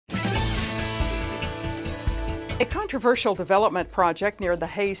A controversial development project near the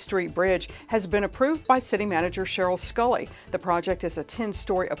Hayes Street Bridge has been approved by City Manager Cheryl Sculley. The project is a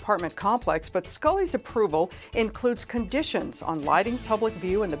 10-story apartment complex, but Sculley's approval includes conditions on lighting, public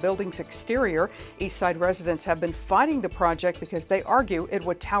view, and the building's exterior. Eastside residents have been fighting the project because they argue it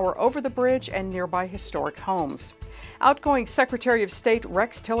would tower over the bridge and nearby historic homes. Outgoing Secretary of State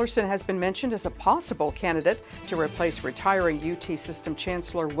Rex Tillerson has been mentioned as a possible candidate to replace retiring UT System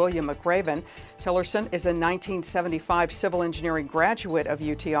Chancellor William McRaven. Tillerson is a 1975 civil engineering graduate of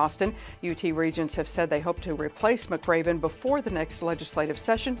UT Austin. UT Regents have said they hope to replace McRaven before the next legislative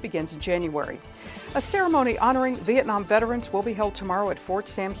session begins in January. A ceremony honoring Vietnam veterans will be held tomorrow at Fort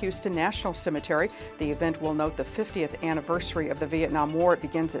Sam Houston National Cemetery. The event will note the 50th anniversary of the Vietnam War. It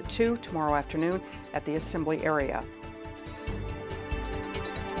begins at 2 tomorrow afternoon at the Assembly area.